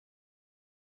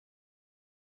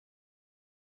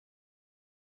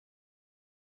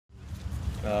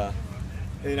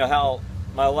You know how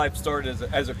my life started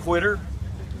as a quitter.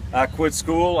 I quit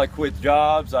school, I quit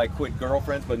jobs, I quit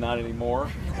girlfriends, but not anymore.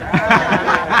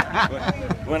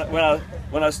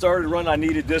 When I started running, I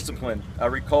needed discipline. I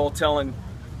recall telling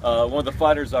one of the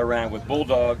fighters I ran with,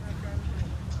 Bulldog,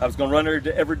 I was going to run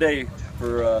every day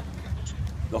for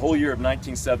the whole year of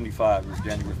 1975. It was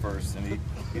January 1st, and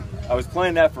I was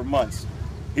planning that for months.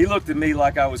 He looked at me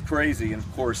like I was crazy, and of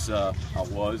course I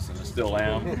was, and I still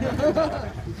am.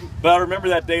 But I remember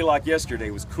that day like yesterday.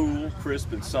 It was cool,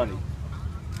 crisp, and sunny.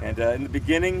 And in the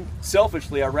beginning,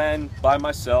 selfishly, I ran by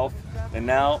myself, and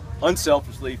now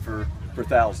unselfishly for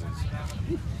thousands.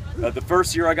 The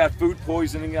first year I got food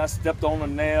poisoning, I stepped on a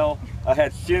nail, I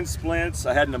had shin splints,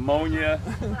 I had pneumonia,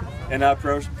 and I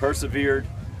persevered.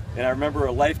 And I remember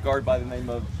a lifeguard by the name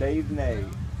of Dave Ney.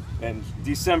 In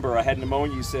December, I had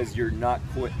pneumonia. He says, "You're not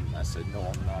quitting." I said, "No,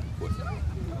 I'm not quitting."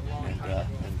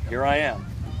 And here I am.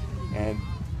 And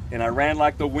I ran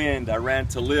like the wind. I ran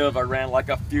to live. I ran like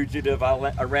a fugitive.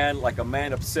 I ran like a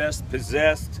man obsessed,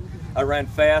 possessed. I ran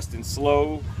fast and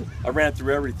slow. I ran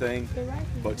through everything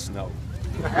but snow.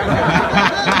 I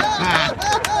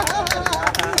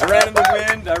ran in the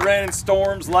wind. I ran in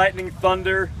storms, lightning,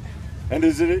 thunder. And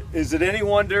is it any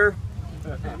wonder?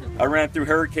 I ran through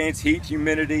hurricanes, heat,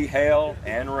 humidity, hail,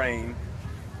 and rain.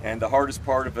 And the hardest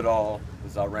part of it all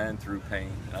is I ran through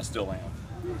pain, and I still am.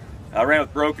 I ran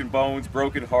with broken bones,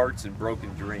 broken hearts, and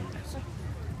broken dreams.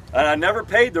 And I never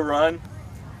paid to run,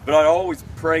 but I always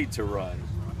prayed to run.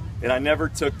 And I never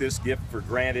took this gift for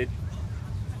granted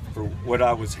for what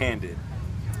I was handed.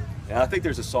 And I think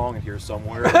there's a song in here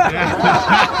somewhere.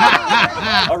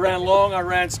 I ran long, I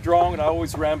ran strong, and I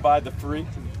always ran by the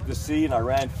sea, and I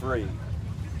ran free.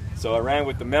 So I ran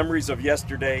with the memories of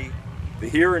yesterday, the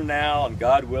here and now, and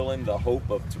God willing, the hope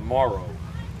of tomorrow.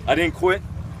 I didn't quit,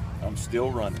 I'm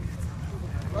still running.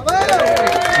 Thank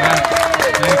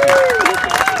you.